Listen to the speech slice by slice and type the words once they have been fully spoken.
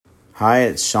Hi,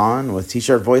 it's Sean with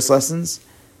T-Shirt Voice Lessons,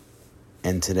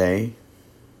 and today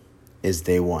is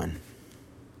day one.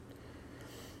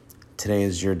 Today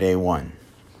is your day one.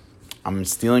 I'm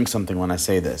stealing something when I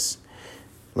say this.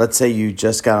 Let's say you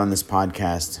just got on this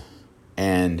podcast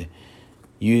and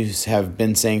you have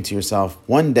been saying to yourself,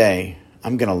 one day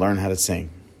I'm going to learn how to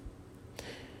sing.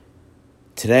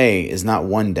 Today is not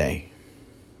one day.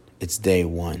 It's day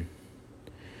one.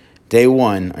 Day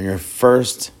one on your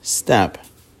first step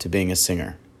to being a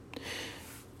singer.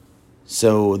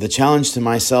 So the challenge to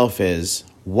myself is,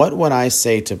 what would I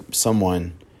say to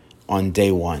someone on day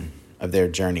one of their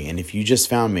journey? And if you just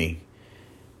found me,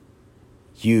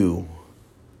 you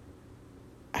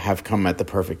have come at the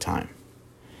perfect time,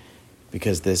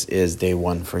 because this is day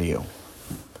one for you.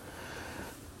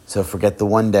 So forget the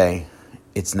one day.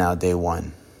 It's now day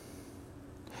one.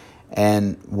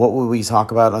 And what would we talk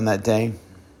about on that day?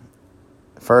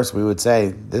 First, we would say,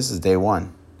 this is day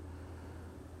one.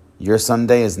 Your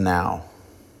Sunday is now.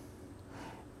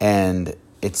 And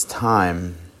it's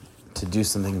time to do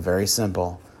something very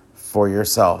simple for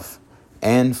yourself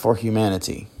and for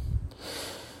humanity.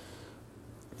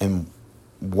 And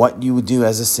what you would do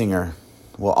as a singer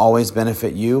will always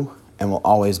benefit you and will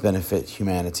always benefit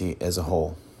humanity as a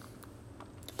whole.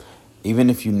 Even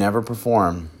if you never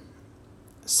perform,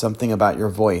 something about your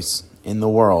voice in the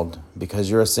world,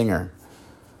 because you're a singer,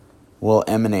 will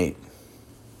emanate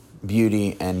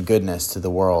beauty and goodness to the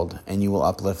world, and you will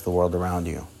uplift the world around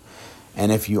you.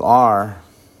 And if you are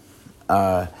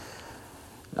not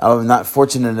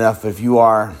fortunate enough, if you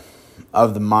are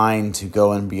of the mind to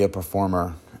go and be a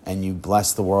performer and you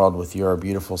bless the world with your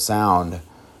beautiful sound,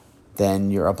 then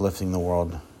you're uplifting the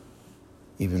world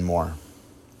even more.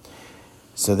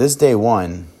 So this day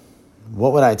one,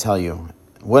 what would I tell you?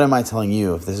 What am I telling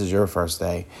you if this is your first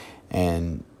day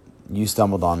and you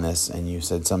stumbled on this and you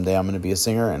said, someday I'm going to be a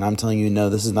singer? And I'm telling you, no,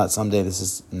 this is not someday. This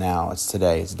is now. It's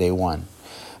today. It's day one.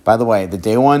 By the way, the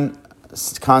day one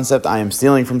concept I am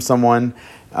stealing from someone.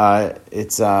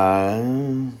 It's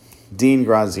Dean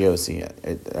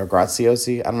Graziosi. Or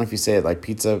Graziosi. I don't know if you say it like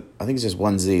pizza. I think it's just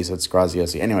one Z, so it's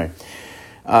Graziosi. Anyway,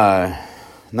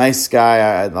 nice guy.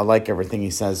 I like everything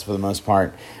he says for the most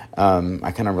part.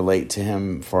 I kind of relate to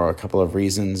him for a couple of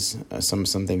reasons. Some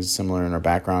things similar in our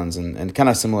backgrounds and kind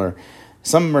of similar,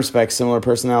 some respects, similar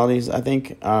personalities, I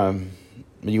think.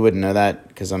 You wouldn't know that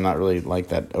because I'm not really like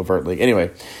that overtly. Anyway,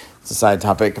 it's a side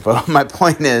topic. But my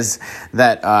point is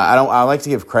that I like to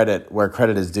give credit where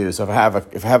credit is due. So if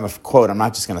I have a quote, I'm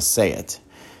not just going to say it.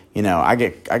 You know,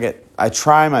 I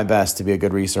try my best to be a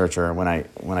good researcher. When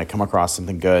I come across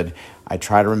something good, I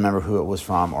try to remember who it was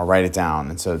from or write it down.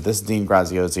 And so this Dean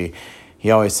Graziosi, he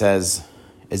always says,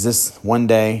 is this one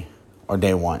day or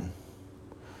day one?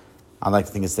 I like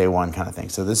to think it's day one kind of thing.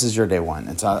 So this is your day one.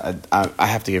 And so I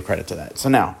have to give credit to that. So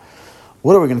now,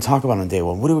 what are we going to talk about on day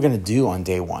one? What are we going to do on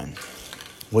day one?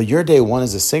 Well, your day one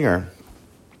as a singer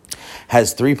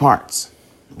has 3 parts.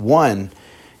 1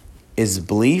 is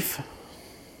belief.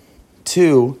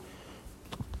 2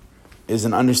 is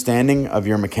an understanding of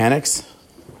your mechanics.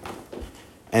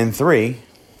 And 3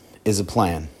 is a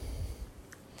plan.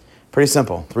 Pretty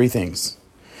simple, 3 things.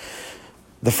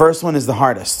 The first one is the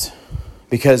hardest,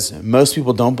 because most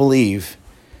people don't believe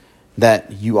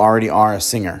that you already are a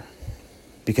singer,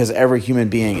 because every human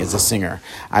being is a singer.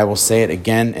 I will say it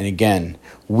again and again.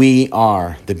 We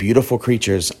are the beautiful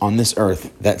creatures on this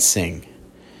earth that sing.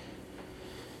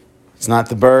 It's not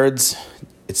the birds.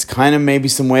 It's kind of maybe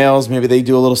some whales. Maybe they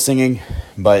do a little singing,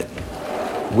 but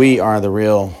we are the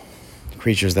real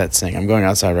creatures that sing. I'm going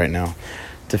outside right now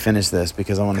to finish this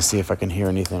because I want to see if I can hear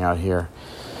anything out here.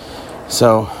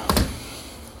 So,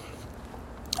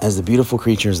 as the beautiful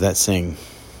creatures that sing,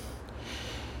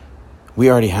 we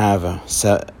already have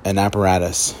an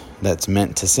apparatus that's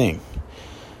meant to sing.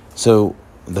 So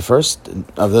the first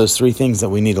of those 3 things that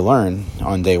we need to learn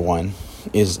on day one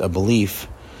is a belief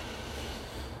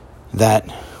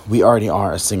that we already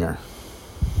are a singer.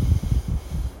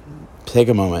 Take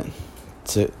a moment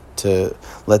to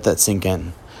let that sink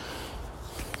in.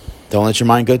 Don't let your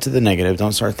mind go to the negative.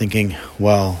 Don't start thinking,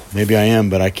 well, maybe I am,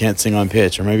 but I can't sing on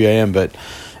pitch. Or maybe I am, but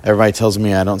everybody tells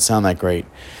me I don't sound that great,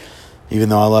 even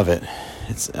though I love it.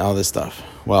 It's all this stuff.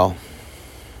 Well,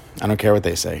 I don't care what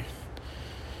they say,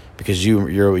 because you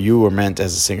were meant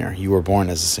as a singer. You were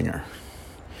born as a singer.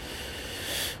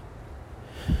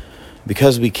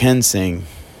 Because we can sing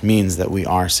means that we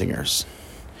are singers.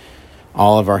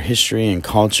 All of our history and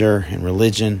culture and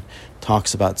religion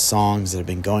talks about songs that have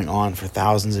been going on for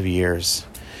thousands of years.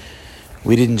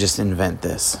 We didn't just invent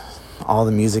this. All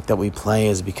the music that we play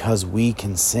is because we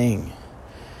can sing.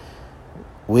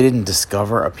 we didn't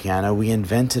discover a piano. We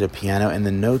invented a piano, and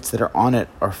the notes that are on it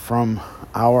are from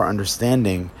our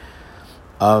understanding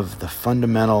of the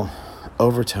fundamental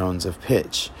overtones of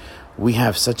pitch. We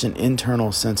have such an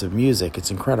internal sense of music.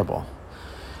 It's incredible.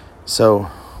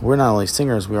 So we're not only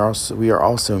singers, we are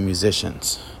also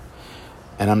musicians.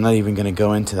 And I'm not even going to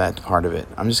go into that part of it.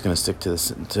 I'm just going to stick to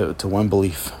this to one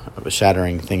belief of a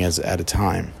shattering thing at a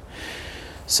time.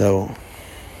 So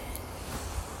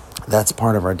that's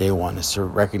part of our day one, is to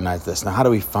recognize this. Now, how do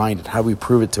we find it? How do we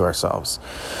prove it to ourselves?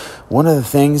 One of the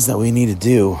things that we need to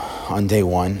do on day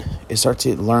one is start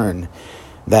to learn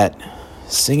that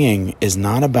singing is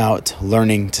not about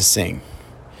learning to sing.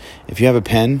 If you have a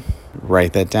pen,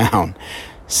 write that down.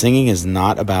 Singing is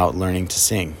not about learning to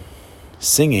sing.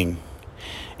 Singing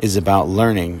is about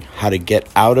learning how to get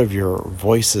out of your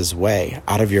voice's way,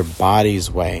 out of your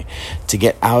body's way, to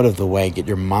get out of the way, get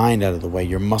your mind out of the way,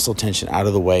 your muscle tension out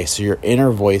of the way, so your inner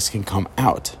voice can come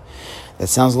out. That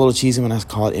sounds a little cheesy when I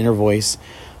call it inner voice,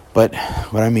 but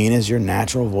what I mean is your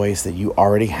natural voice that you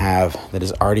already have, that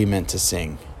is already meant to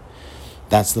sing.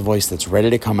 That's the voice that's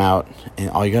ready to come out, and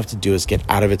all you have to do is get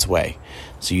out of its way.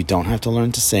 So you don't have to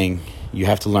learn to sing, you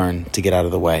have to learn to get out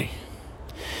of the way.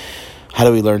 How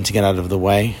do we learn to get out of the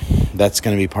way? That's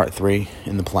going to be part 3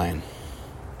 in the plan.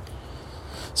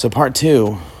 So part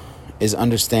 2 is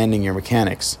understanding your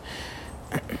mechanics.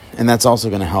 And that's also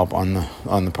going to help on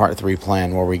the part 3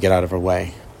 plan, where we get out of our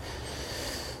way.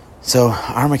 So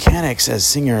our mechanics as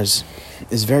singers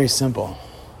is very simple.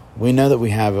 We know that we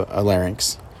have a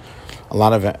larynx. A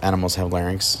lot of animals have a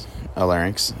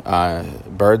larynx.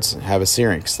 Birds have a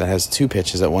syrinx that has 2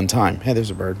 pitches at one time. Hey,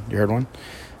 there's a bird. You heard one?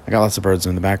 I got lots of birds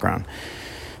in the background.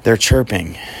 They're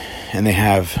chirping, and they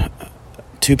have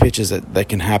 2 pitches that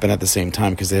can happen at the same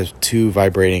time because they have 2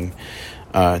 vibrating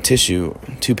tissue,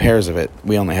 2 pairs of it.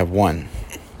 We only have 1.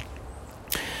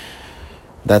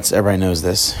 Everybody knows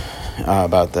this not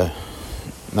about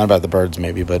the birds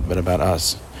maybe, but about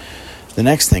us. The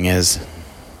next thing is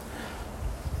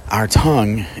our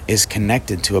tongue is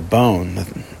connected to a bone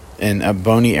in a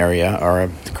bony area, or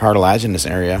a cartilaginous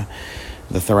area,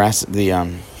 the thoracic,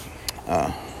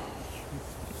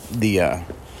 the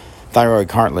thyroid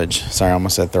cartilage. Sorry, I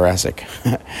almost said thoracic.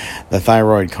 The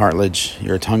thyroid cartilage,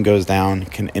 your tongue goes down,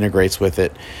 integrates with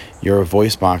it. Your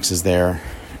voice box is there.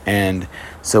 And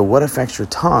so what affects your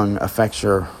tongue affects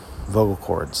your vocal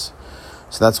cords.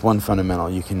 So that's one fundamental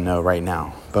you can know right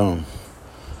now. Boom.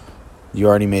 You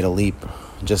already made a leap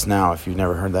just now if you've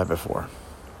never heard that before.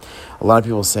 A lot of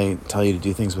people tell you to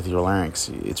do things with your larynx.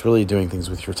 It's really doing things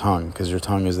with your tongue, because your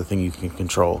tongue is the thing you can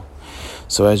control.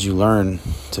 So as you learn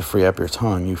to free up your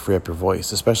tongue, you free up your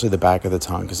voice, especially the back of the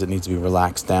tongue, because it needs to be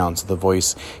relaxed down so the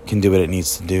voice can do what it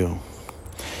needs to do.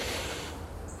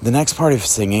 The next part of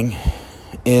singing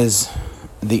is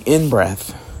the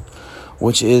in-breath,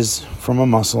 which is from a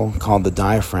muscle called the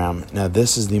diaphragm. Now,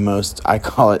 this is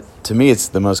to me, it's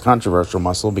the most controversial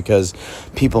muscle, because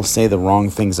people say the wrong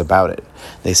things about it.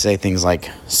 They say things like,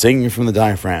 sing from the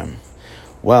diaphragm.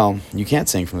 Well, you can't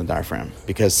sing from the diaphragm,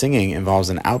 because singing involves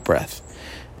an out-breath,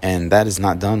 and that is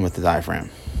not done with the diaphragm.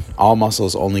 All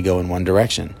muscles only go in one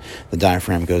direction. The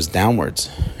diaphragm goes downwards.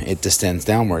 It distends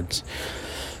downwards.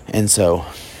 And so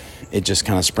it just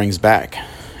kind of springs back.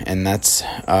 And that's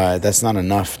not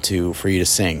enough for you to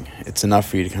sing. It's enough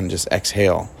for you to kind of just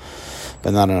exhale,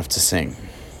 but not enough to sing.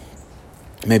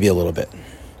 Maybe a little bit.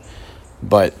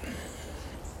 But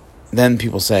then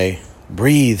people say,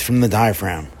 breathe from the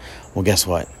diaphragm. Well, guess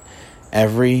what?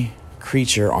 Every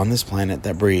creature on this planet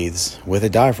that breathes with a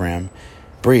diaphragm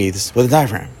breathes with a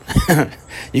diaphragm.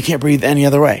 You can't breathe any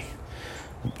other way.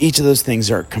 Each of those things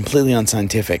are completely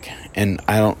unscientific, and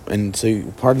so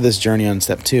part of this journey on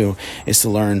step 2 is to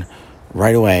learn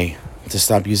right away to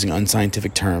stop using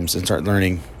unscientific terms and start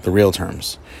learning the real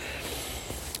terms.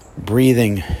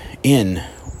 Breathing in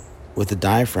with the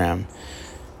diaphragm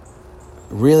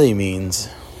really means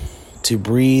to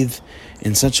breathe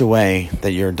in such a way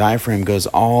that your diaphragm goes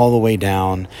all the way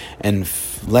down and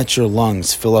let your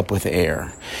lungs fill up with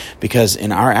air. Because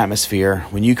in our atmosphere,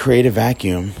 when you create a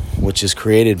vacuum, which is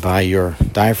created by your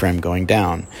diaphragm going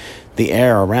down, the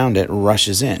air around it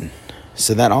rushes in.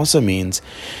 So that also means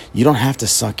you don't have to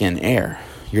suck in air.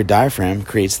 Your diaphragm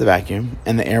creates the vacuum,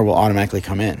 and the air will automatically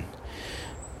come in.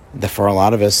 For a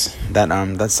lot of us,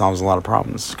 that solves a lot of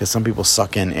problems, because some people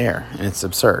suck in air, and it's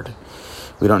absurd.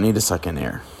 We don't need to suck in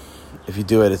air. If you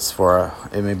do it,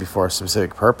 it may be for a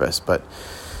specific purpose, but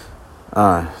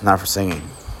not for singing.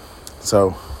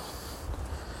 So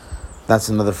that's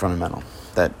another fundamental,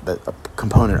 that a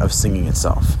component of singing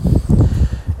itself.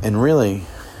 And really,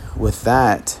 with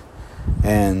that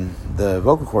and the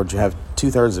vocal cords, you have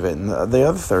 2/3 of it. And the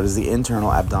other third is the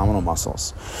internal abdominal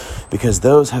muscles, because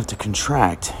those have to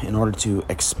contract in order to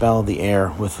expel the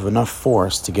air with enough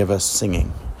force to give us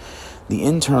singing. The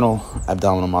internal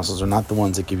abdominal muscles are not the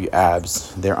ones that give you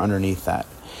abs. They're underneath that.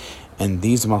 And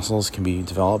these muscles can be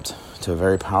developed to a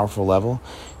very powerful level.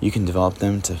 You can develop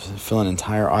them to fill an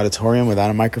entire auditorium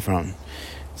without a microphone.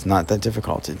 It's not that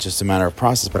difficult. It's just a matter of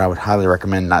process, but I would highly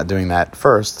recommend not doing that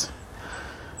first,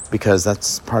 because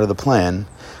that's part of the plan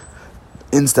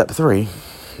in step 3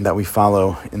 that we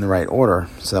follow in the right order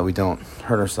so that we don't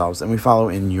hurt ourselves. And we follow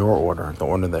in your order, the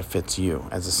order that fits you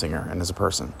as a singer and as a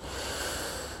person.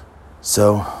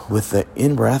 So with the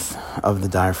in-breath of the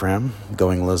diaphragm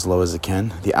going as low as it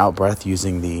can, the out-breath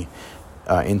using the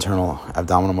internal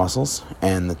abdominal muscles,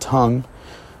 and the tongue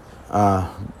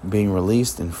being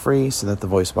released and free so that the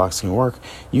voice box can work,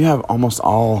 you have almost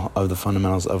all of the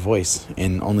fundamentals of voice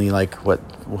in only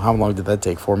how long did that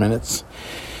take? 4 minutes?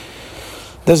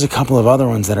 There's a couple of other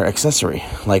ones that are accessory,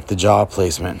 like the jaw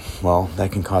placement. Well,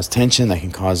 that can cause tension. That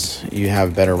can cause you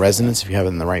have better resonance if you have it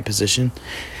in the right position.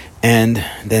 And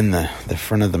then the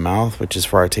front of the mouth, which is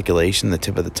for articulation, the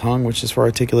tip of the tongue, which is for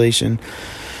articulation.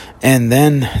 And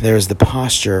then there's the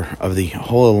posture of the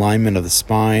whole alignment of the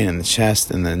spine and the chest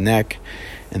and the neck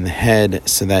and the head,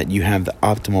 so that you have the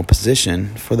optimal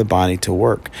position for the body to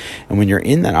work. And when you're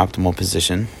in that optimal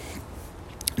position,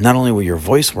 not only will your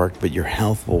voice work, but your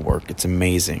health will work. It's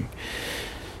amazing.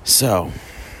 So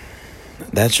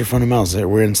that's your fundamentals.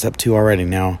 We're in step 2 already.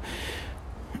 Now,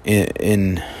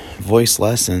 in voice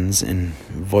lessons and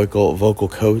vocal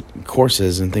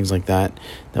courses and things like that,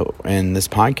 and this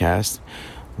podcast,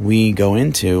 we go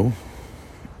into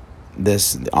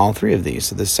all 3 of these.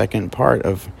 So the second part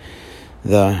of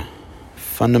the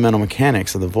fundamental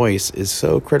mechanics of the voice is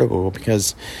so critical,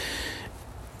 because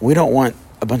we don't want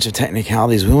a bunch of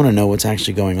technicalities. We want to know what's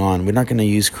actually going on. We're not going to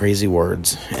use crazy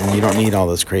words, and you don't need all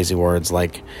those crazy words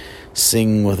like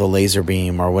sing with a laser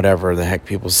beam or whatever the heck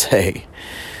people say.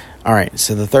 All right,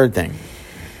 so the third thing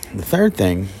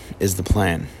is the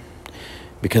plan,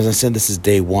 because I said this is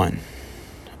day 1.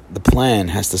 The plan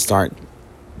has to start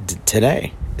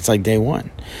today. It's like day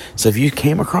 1. So if you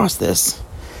came across this,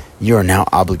 you are now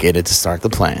obligated to start the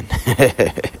plan.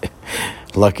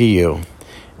 Lucky you.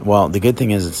 Well, the good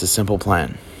thing is it's a simple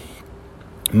plan.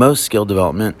 Most skill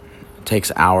development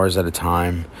takes hours at a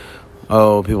time.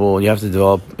 You have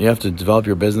to develop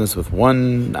your business with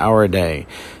 1 hour a day.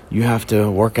 You have to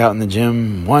work out in the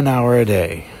gym 1 hour a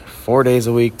day, 4 days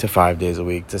a week to 5 days a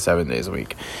week to 7 days a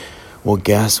week. Well,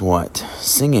 guess what?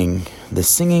 The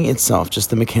singing itself, just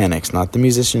the mechanics, not the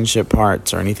musicianship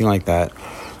parts or anything like that,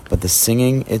 but the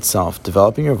singing itself,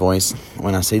 developing your voice,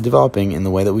 when I say developing in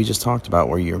the way that we just talked about,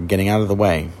 where you're getting out of the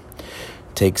way,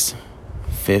 takes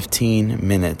 15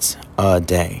 minutes a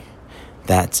day.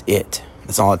 That's it.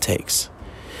 That's all it takes.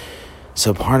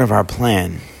 So part of our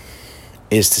plan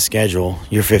is to schedule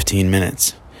your 15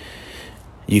 minutes.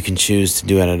 You can choose to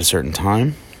do it at a certain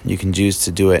time. You can choose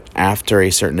to do it after a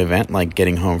certain event, like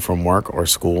getting home from work or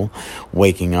school,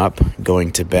 waking up,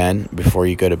 going to bed, before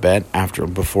you go to bed,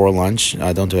 before lunch.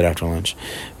 Don't do it after lunch.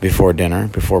 Before dinner,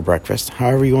 before breakfast.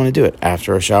 However you want to do it.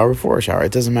 After a shower, before a shower.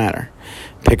 It doesn't matter.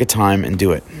 Pick a time and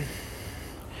do it.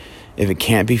 If it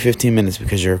can't be 15 minutes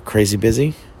because you're crazy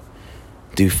busy,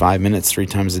 do 5 minutes 3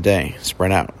 times a day.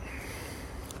 Spread out.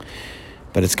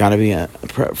 But it's got to be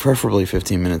preferably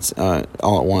 15 minutes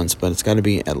all at once, but it's got to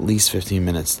be at least 15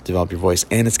 minutes to develop your voice,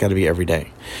 and it's got to be every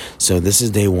day. So this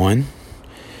is day 1.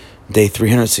 Day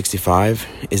 365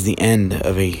 is the end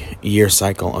of a year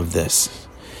cycle of this.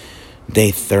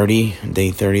 Day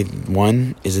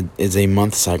 31 is a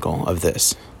month cycle of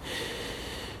this,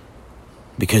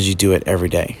 because you do it every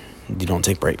day. You don't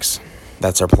take breaks.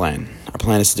 That's our plan. Our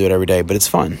plan is to do it every day, but it's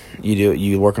fun.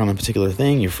 You work on a particular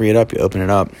thing, you free it up, you open it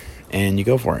up, and you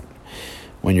go for it.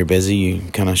 When you're busy, you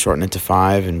kind of shorten it to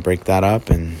 5 and break that up,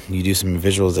 and you do some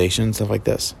visualization, stuff like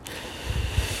this.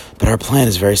 But our plan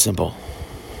is very simple.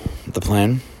 The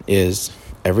plan is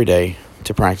every day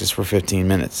to practice for 15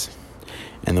 minutes.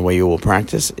 And the way you will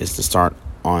practice is to start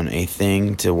on a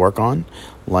thing to work on,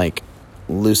 like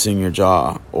loosening your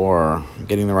jaw, or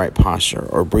getting the right posture,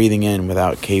 or breathing in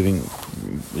without caving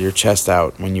your chest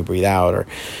out when you breathe out, or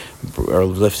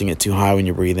lifting it too high when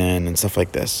you breathe in, and stuff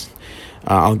like this.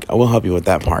 I will help you with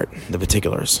that part, the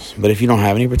particulars. But if you don't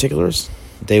have any particulars,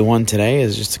 day 1 today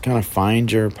is just to kind of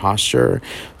find your posture,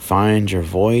 find your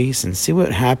voice, and see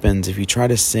what happens if you try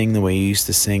to sing the way you used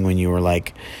to sing when you were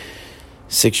like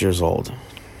 6 years old.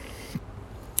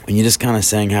 When you just kind of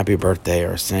sang happy birthday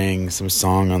or sang some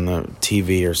song on the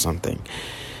TV or something.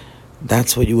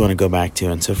 That's what you want to go back to.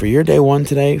 And so for your day 1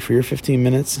 today, for your 15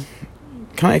 minutes,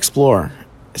 kind of explore.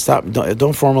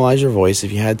 Don't formalize your voice.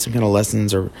 If you had some kind of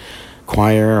lessons or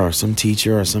choir or some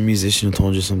teacher or some musician who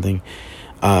told you something,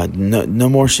 no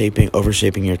more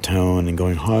overshaping your tone and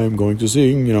going, hi, I'm going to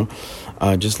sing,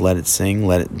 just let it sing,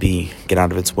 let it be, get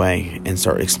out of its way, and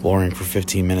start exploring for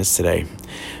 15 minutes today.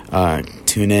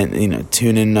 Tune in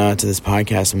to this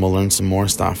podcast, and we'll learn some more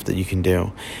stuff that you can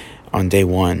do on day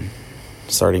one,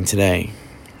 starting today.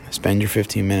 Spend your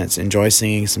 15 minutes. Enjoy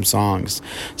singing some songs.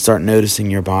 Start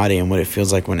noticing your body and what it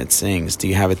feels like when it sings. Do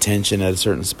you have a tension at a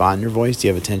certain spot in your voice? Do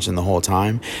you have a tension the whole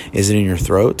time? Is it in your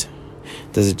throat?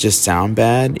 Does it just sound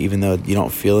bad even though you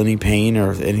don't feel any pain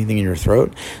or anything in your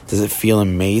throat? Does it feel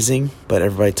amazing but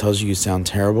everybody tells you sound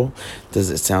terrible? Does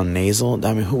it sound nasal?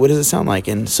 I mean, what does it sound like?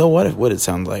 And so what it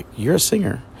sounds like? You're a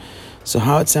singer. So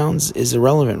how it sounds is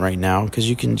irrelevant right now because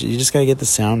you just got to get the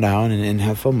sound out and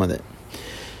have fun with it.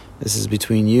 This is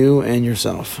between you and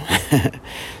yourself.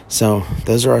 So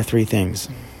those are our 3 things.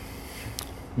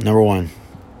 Number 1,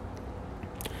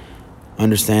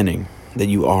 understanding that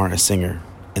you are a singer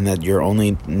and that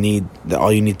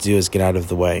all you need to do is get out of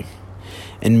the way.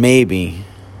 And maybe,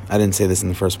 I didn't say this in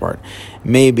the first part,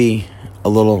 maybe a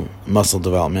little muscle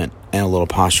development and a little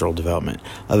postural development.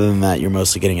 Other than that, you're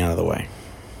mostly getting out of the way.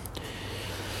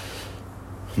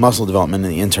 Muscle development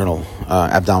and the internal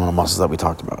abdominal muscles that we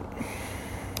talked about.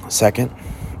 Second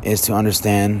is to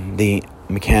understand the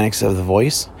mechanics of the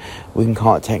voice. We can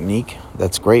call it technique.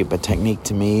 That's great, but technique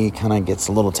to me kind of gets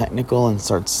a little technical and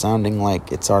starts sounding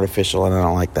like it's artificial, and I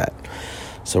don't like that.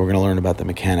 So we're going to learn about the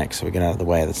mechanics so we get out of the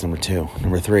way. That's number 2.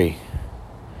 Number 3,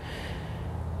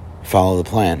 follow the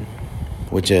plan,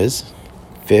 which is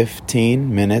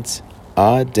 15 minutes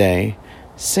a day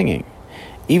singing.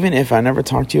 Even if I never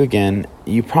talk to you again,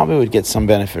 you probably would get some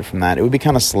benefit from that. It would be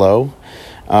kind of slow.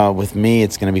 With me,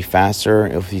 it's going to be faster.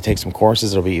 If you take some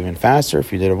courses, it'll be even faster.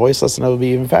 If you did a voice lesson, it'll be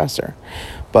even faster.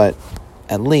 But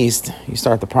at least you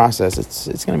start the process.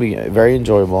 It's going to be very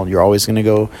enjoyable. You're always going to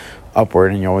go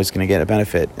upward, and you're always going to get a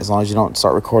benefit. As long as you don't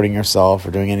start recording yourself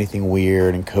or doing anything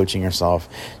weird and coaching yourself,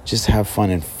 just have fun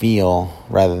and feel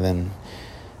rather than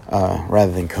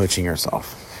coaching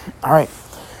yourself. All right.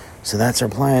 So that's our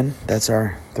plan. That's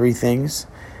our 3 things.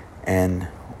 And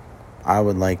I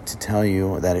would like to tell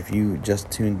you that if you just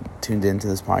tuned into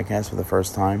this podcast for the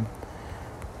first time,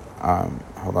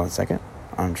 hold on a second.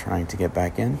 I'm trying to get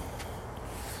back in.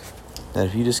 That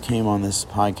if you just came on this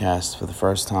podcast for the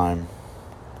first time,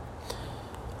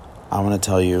 I want to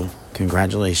tell you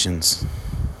congratulations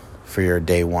for your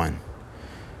day 1.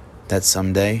 That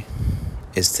someday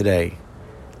is today,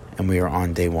 and we are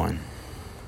on day 1.